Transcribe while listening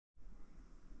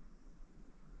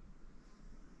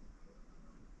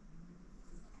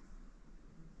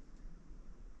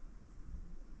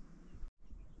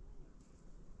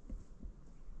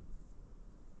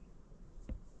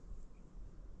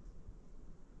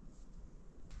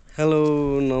Hello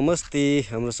नमस्ते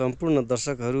हाम्रो सम्पूर्ण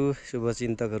दर्शकहरू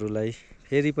शुभचिन्तकहरूलाई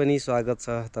फेरि पनि स्वागत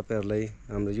छ तपाईहरुलाई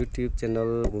हाम्रो युट्युब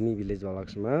च्यानल भूमि भिलेज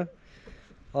भ्लग्समा।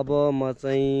 अब म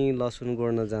चाहिँ लसुन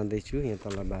गोड्न जाँदैछु यहाँ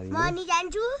तल बारीमा। म नि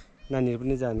जान्छु, नानीहरु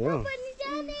पनि जाने हो।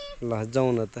 ल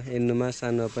जाउँ न त, एनुमा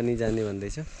सानुवा पनि जाने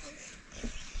भन्दैछ।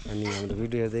 अनि हाम्रो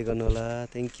भिडियो हेर्दै गर्नु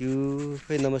होला। Thank you.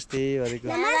 खै नमस्ते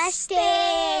भनेको। नमस्ते।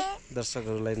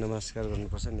 दर्शकहरूलाई नमस्कार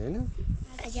गर्नुपर्छ नि हैन?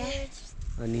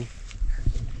 हजुर। अनि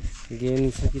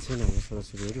गेनी छ कि छैन हाम्रो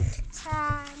छोराछोरीहरू?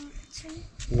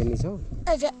 गेनी छ?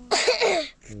 हजुर।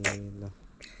 ए ल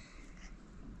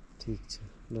ठीक छ,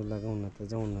 ल लगाउँ न त,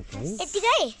 जाउँ न त है।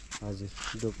 यतिकै? हजुर,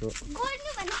 डोको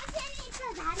गोड्नु भनेपछि अनि यस्तो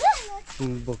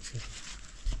बोक्छु,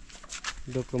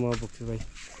 डोकोमा बोक्छु भाइ।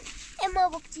 ए म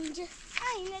बोक्दिन्छु।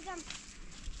 हिँड्न जाऊँ।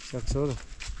 सक्छौ र?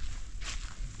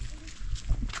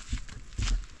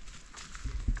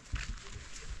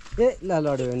 ए ल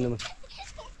लड्यो हेर्नुमा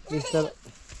यस्तो।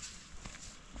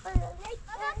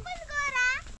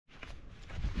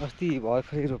 अस्ति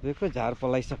भर्खरै रोपेको झार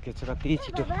पलाइसकेको छ कति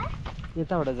छिटो।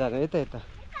 यताबाट जाने, यता यता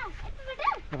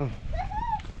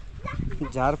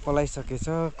झार पलाइसकेछ।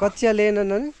 कच्चिया लिएन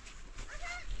नानी?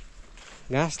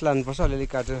 घाँस लानुपर्छ अलिअलि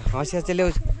काटेर। हँसिया चाहिँ ल्याउ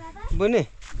बुने,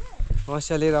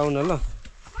 हँसिया लिएर आउन ल।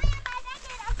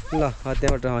 ल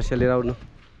त्यहाँबाट हँसिया लिएर आउनु।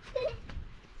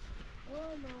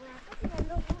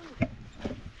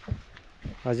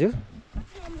 हजुर,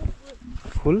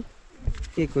 फुल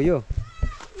के को यो?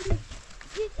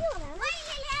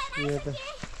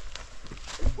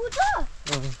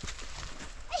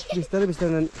 बिस्तारै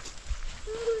बिस्तारै नानी,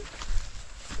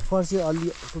 फर्सी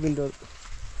अलि विन्डो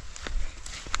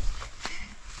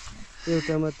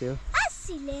एउटा मात्रै हो।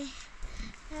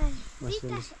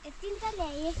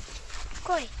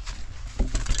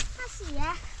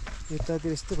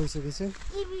 यतातिर यस्तो भइसकेछ।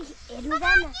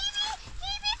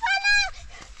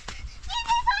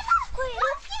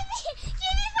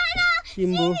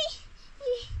 किम्बु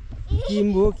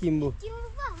किम्बु किम्बु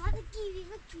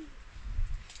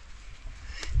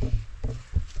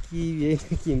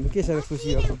किम्बु के साह्रो खुसी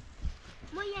हो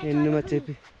हेर्नुमा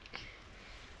चेपी।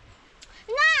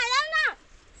 ल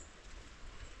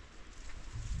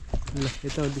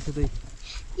यता दिन्छ त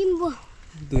किम्बु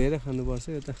धोएर खानुपर्छ।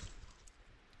 यता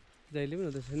जहिले पनि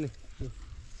हुँदैछ नि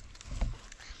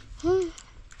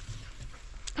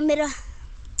मेरो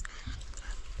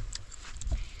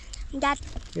दात।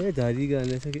 ए झरी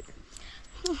गर्नेछ कि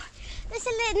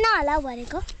त्यसैले नहला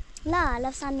भनेको। ल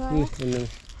हला सानो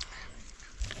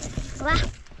वाह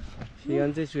सिगान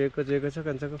चाहिँ सुएको छ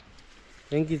कान्छाको।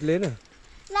 याङ्किजले होइन?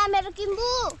 ल मेरो किम्बु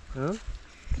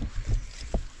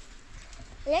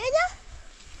हेर्नु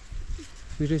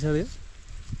मिठो छ यो।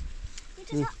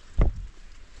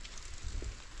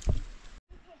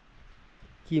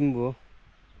 किम्बु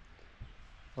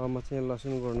हो। म चाहिँ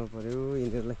लसुन गोड्नु पर्यो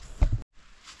यिनीहरूलाई।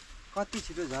 कति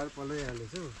छिटो झार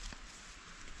पलाइहालेछ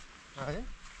हौ है।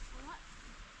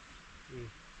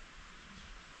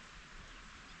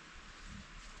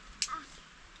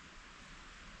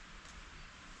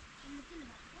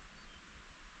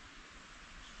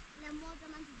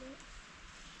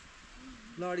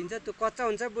 लडिन्छ त्यो, कच्चा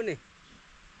हुन्छ बुने।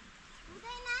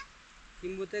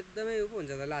 किम्बु त एकदमै उ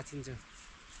हुन्छ त, लाछिन्छ।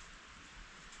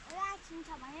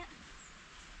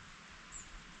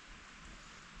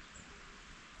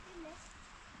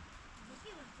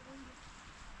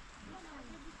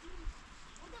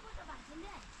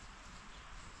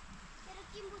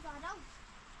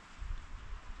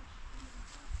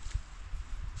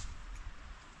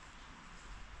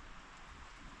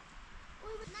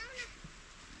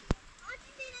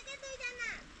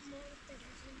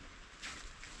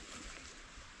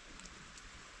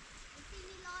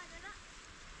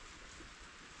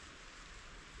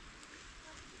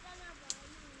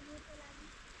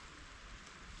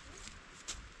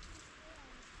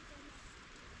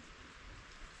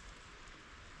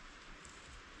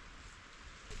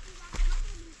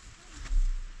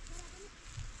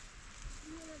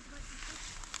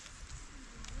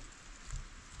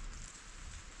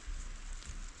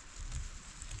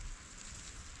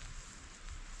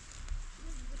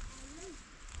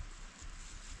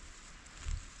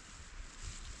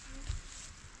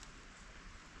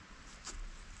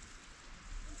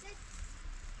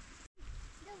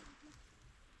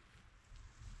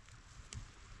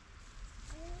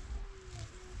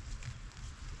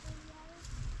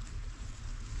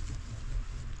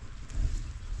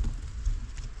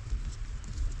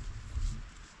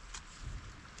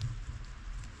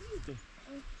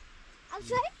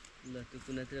 ल त्यो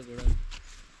कुनातिर गोडा।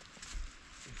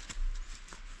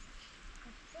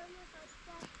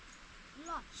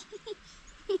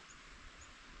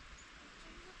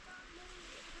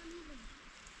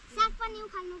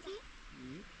 खानु कि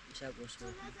साग होस्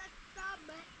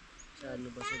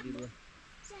सार्नुपर्छ बिरुवा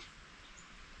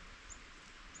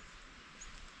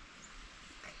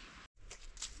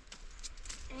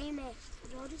मैं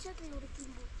रोटी से तो रोटी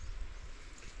किम्बो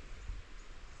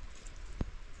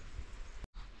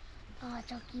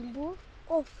अच्छा किम्बो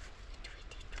ओ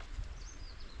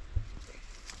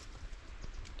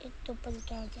एक तो पल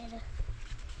क्या चला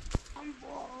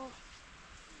किम्बो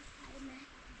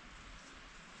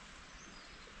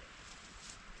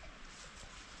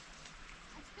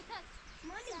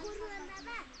मनी गुरु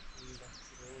बाबा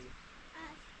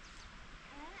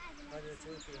हजुर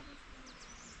छेउतिर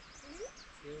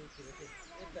छेउतिर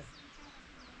यता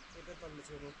यता तल्लो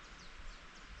छेउमा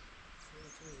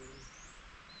छेउ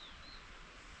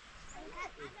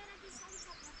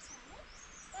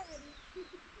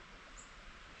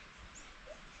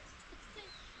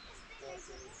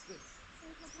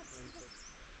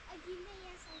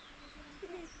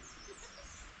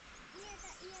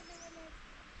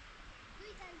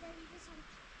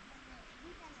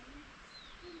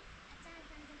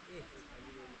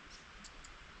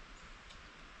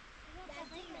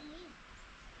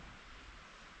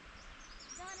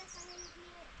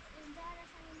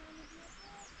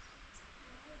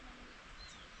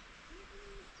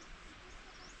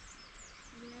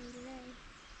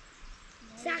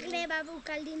सागले बाबु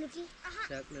उकाल्दिनु कि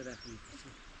सागले राख्नुपर्छ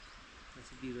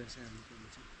पछि बिरुवा सार्नु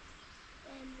पर्छ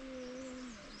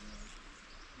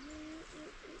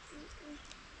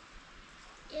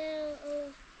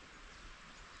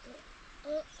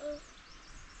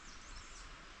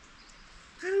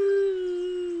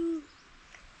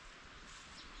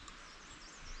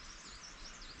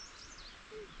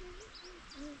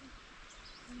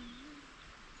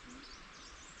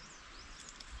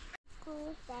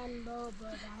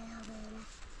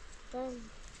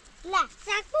ला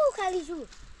साग पो उखालिछु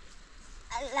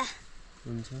अल्ला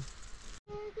हुन्छ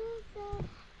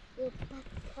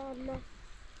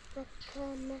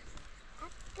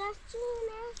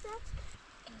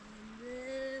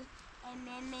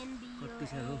कति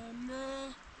साग हो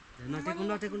नटेकु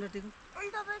नटेकु नटेकु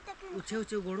छेउ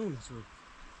छेउ गडौँ न सो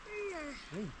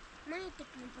है मैं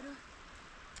टेक्नु पर्यो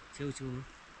छेउ छेउमा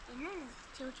हैन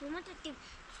छेउछेउमा त टेक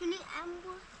सुनि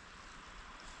आम्बो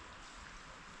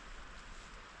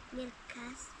मेरो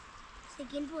खास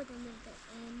सेकेन्ड पो त मेरो त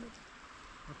आम्बो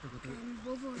कता कता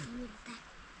आम्बो पो त मेरो त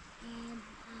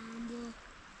आम्बो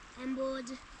आम्बोज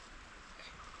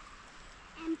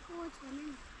एम्पोज भन्नु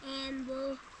एम्बो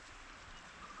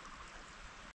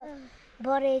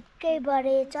बढेकै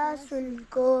बढेछ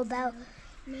सुनको भाउ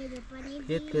मेरो पनि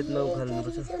फेद फेदमा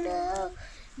उखाल्नुपर्छ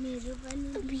मेरो पनि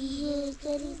बिहे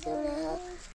गरी सुन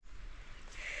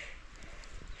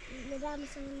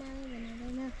राम्रोसँग नाम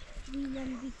भनेर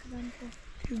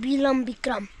विलम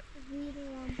विक्रम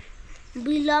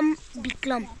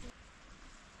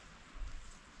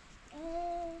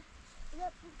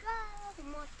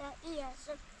म त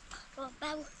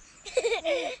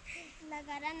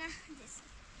लगाएर न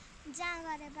जहाँ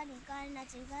गरे पनि गर्न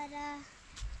चाहिँ गर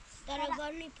तर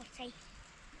गर्नै पर्छ है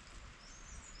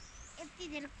यति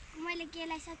धेरै मैले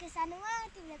केलाइसकेँ सानोमा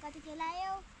तिमीले कति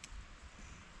केलायौ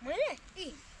मैले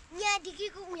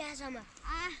यहाँदेखिको उहाँसम्म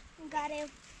गऱ्यौ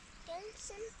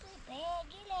टेन्सन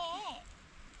भेगिले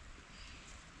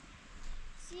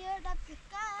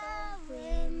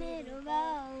मेरो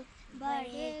बाउ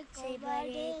बढेको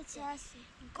बढेछ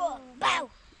सुनको बाउ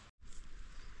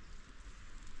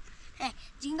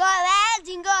जिंगो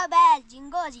बेल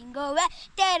जिंगो जिंगो बेल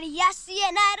तेरी यासिए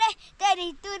ना रे तेरी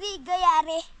तुरी गया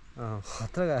रे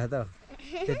खतरा गयो त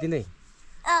त्यति नै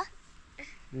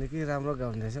निकै राम्रो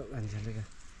गाउँदैछ मान्छेले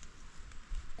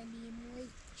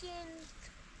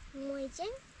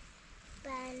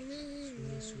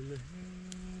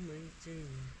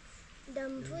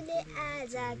डम्फुले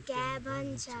आज क्या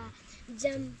भन्छ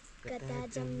जम कता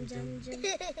जम जम जम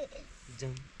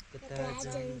जम कता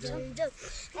जम जम जम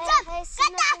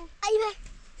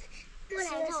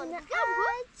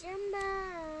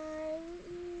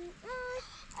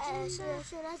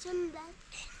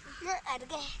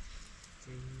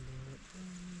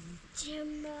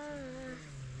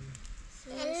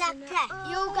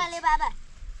योगाले बाबा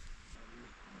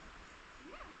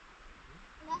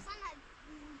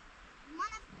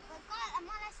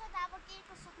मलाई सोध अब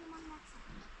केको सोध्नु मन लाग्छ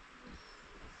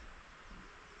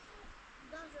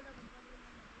 10 वटा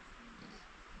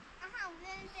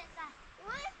हुँदैन त्यता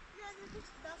ओइ 10 वटा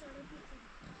पिक्छु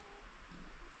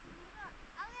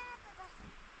आउँदैन त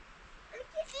अनि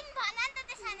के तिमी भन नि त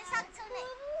त्यसैले सक्छौ नै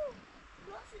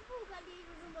लसुन पो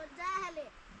उखालिएको छु मजाले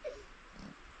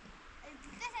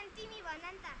त्यसैले तिमी भन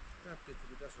नि त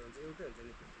त्यति 10 हुन्छ एउटै हुन्छ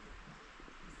नि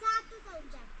को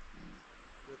हुन्छ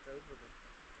यो त हो त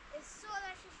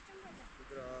सोलर सिस्टम हो त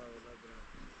ग्रह होला ग्रह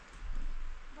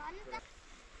भन्नु त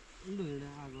लु हेर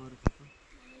आगोहरु फुक्छ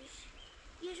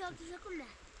यो सक्छु सकौँ न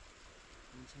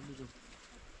हुन्छ लु जाऊ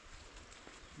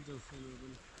जाऊ फेल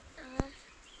पनि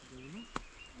जाऊ न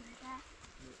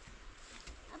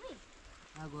अबे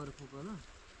आगोहरु फुक ल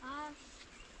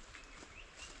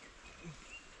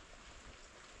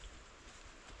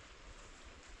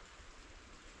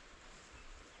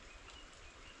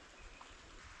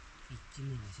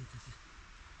चिन्ने भएछ त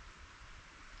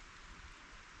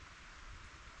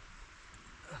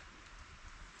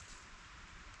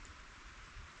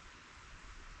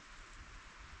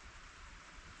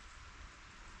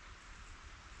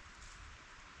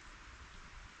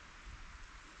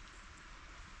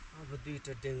अब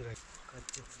दुईटा डेङ्ग्रा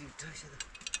कति दुईटा छ त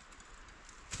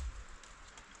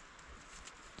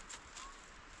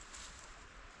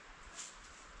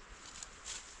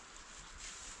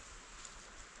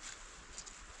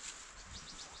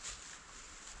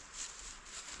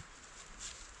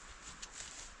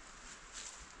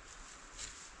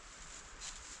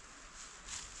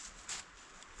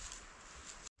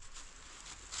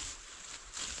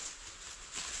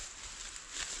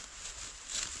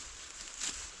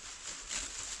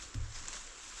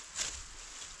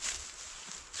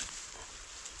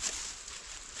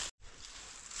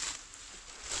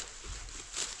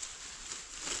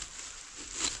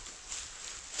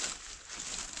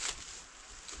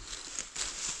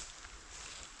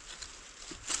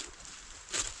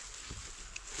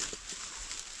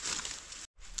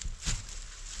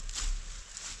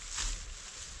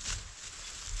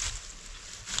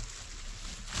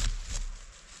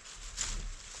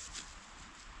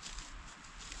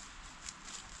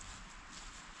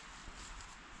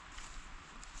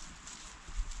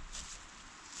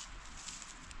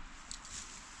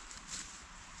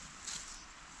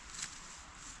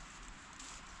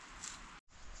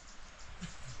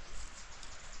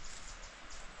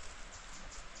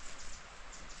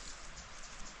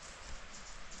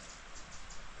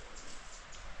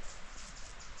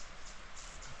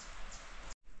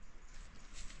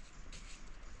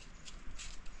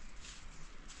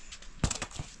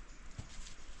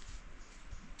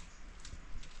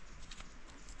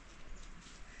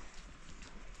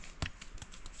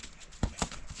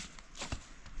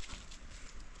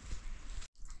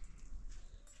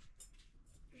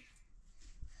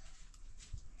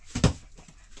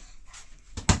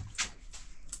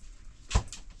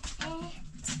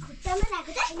खुट्टामा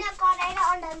राख्दा हैन कराएर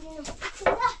अन्डा दिनु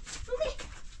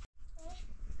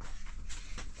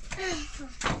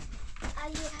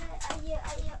आयो आयो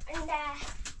आयो अन्डा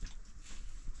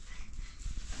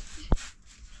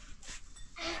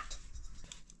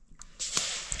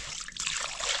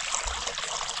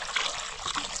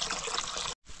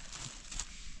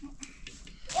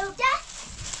एउटा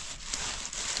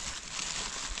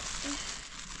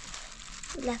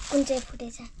ल कुन चाहिँ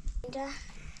फुटेछ एउटा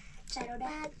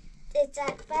चारवटा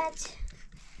 4 5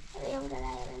 एउटा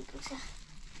लगाएर पनि पुग्छ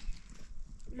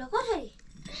ल कसरी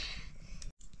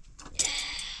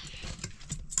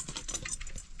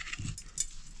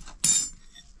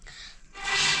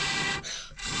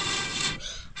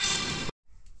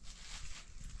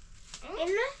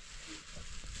हेर्नु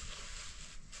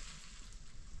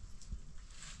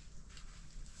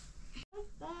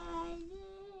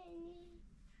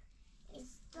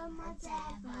यस्तो मजा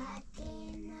बाटे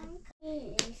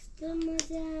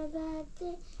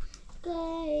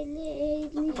कहिले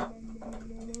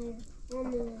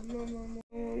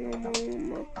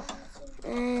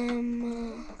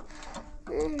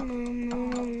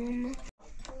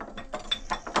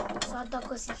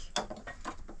सधकोसी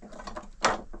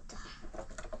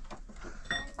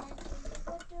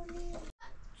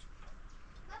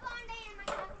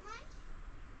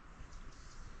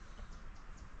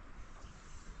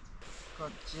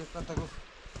कच्चे कताको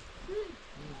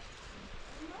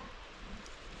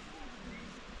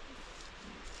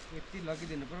यति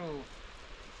लगिदिनु पर्यो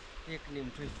एक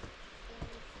निम्ठै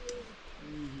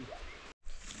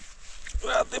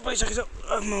रातै पाइसकेछ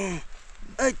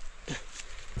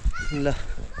ल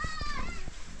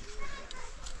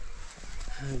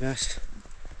घाँस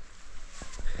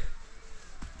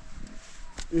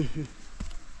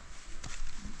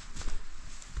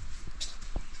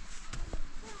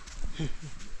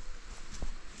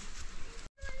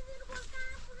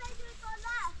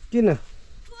किन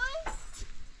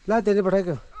ला त्यसले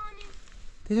पठाएको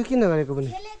त्यसो किन गरेको पनि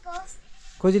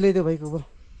खोजी ल्याइदियो भाइको भयो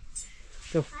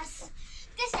त्यो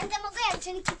त्यसैले म गइहाल्छु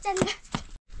नि किचनमा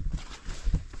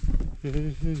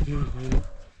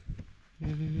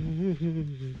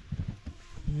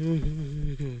ए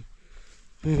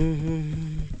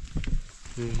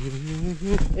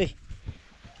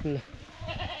ल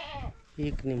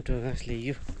एक निम्टो घाँस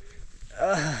ल्याइयो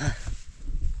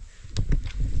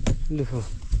लु हो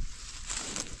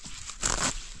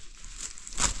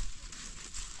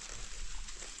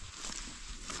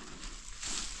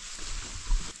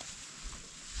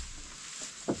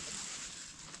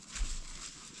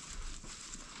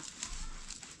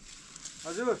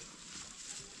हजुर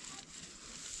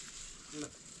ल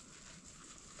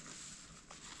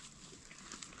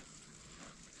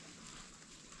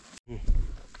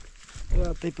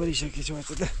रातै परिसकेछ आज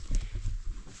त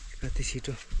कति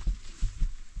छिटो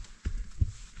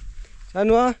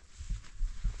सानो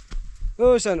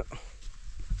ओ सानो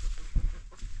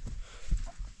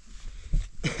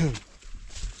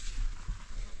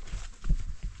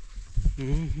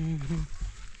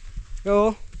यो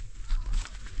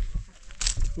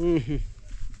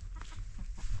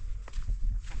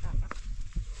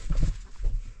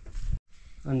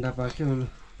अन्डा पाक्यो लु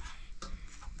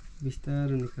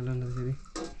बिस्तारो निकाल न फेरि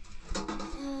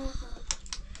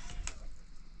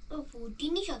फुटी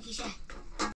नि सकिछ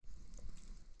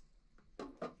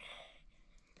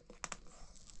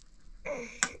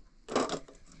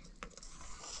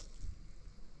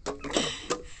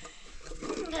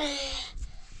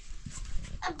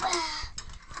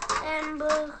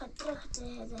खतरा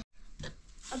खतरा है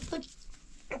अब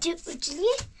जो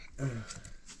उछली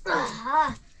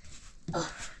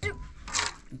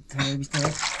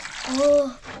बिस्तारै ओ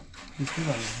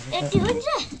यति हुन्छ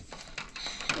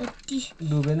यति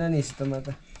डुबेन नि यस्तोमा त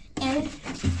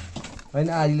होइन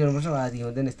आधी ल्याउनुपर्छ आधी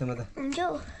हुँदैन यस्तोमा त हुन्छ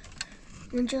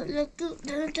हुन्छ ल तु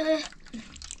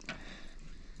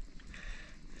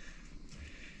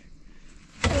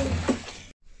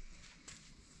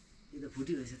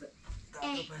फुटिरहेछ त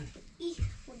तातो पानी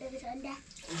फुटेको छ अन्डा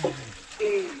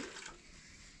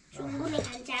सुँगुरले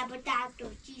खान्छ अब तातो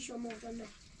चिसो मौसममा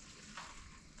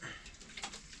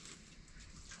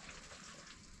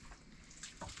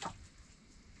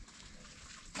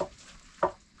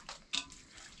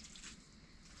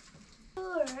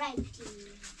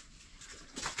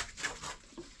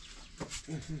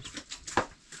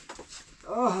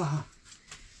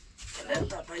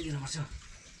पाइदिनुपर्छ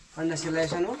अन्डा सेलायो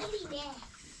सानो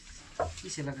के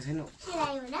सेलाएको छैन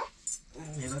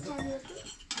हेर त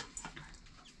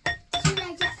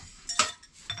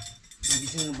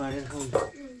बिसँग बाँडेर खाउँ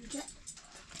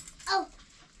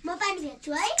म पानी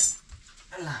भेट्छु है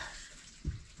ल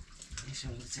यसो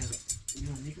चाहिँ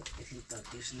यो भनेको एकछिन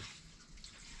तर्कियोस् न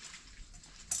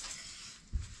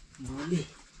भोलि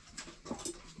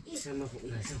यसम्म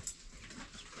पुग्नेछ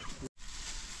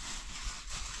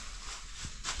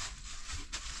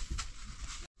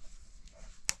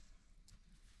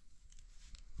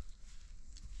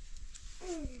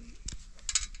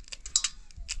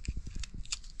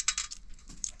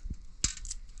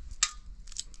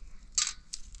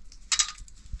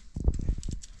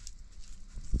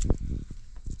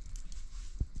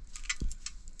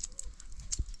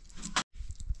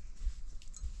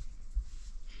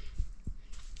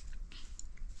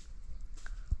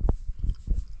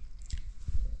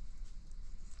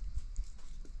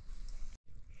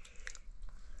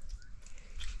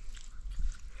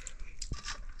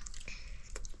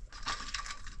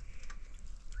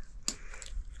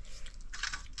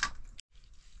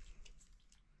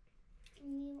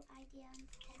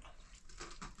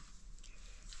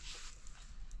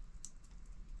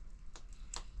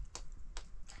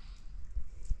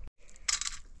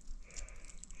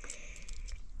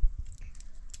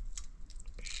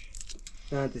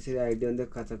त्यसरी आइडिया अन्त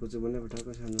काचा कुचो पनि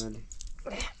पठाएको सानोले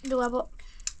लु अब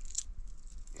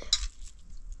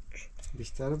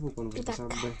बिस्तारै पुकाउनु पर्छ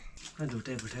सबै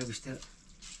ढुटाइ फुटाइ बिस्तारै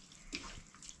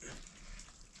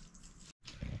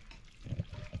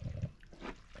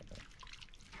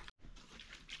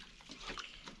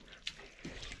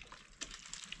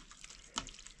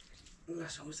ल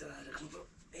समोसा राख्नु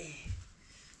पर्यो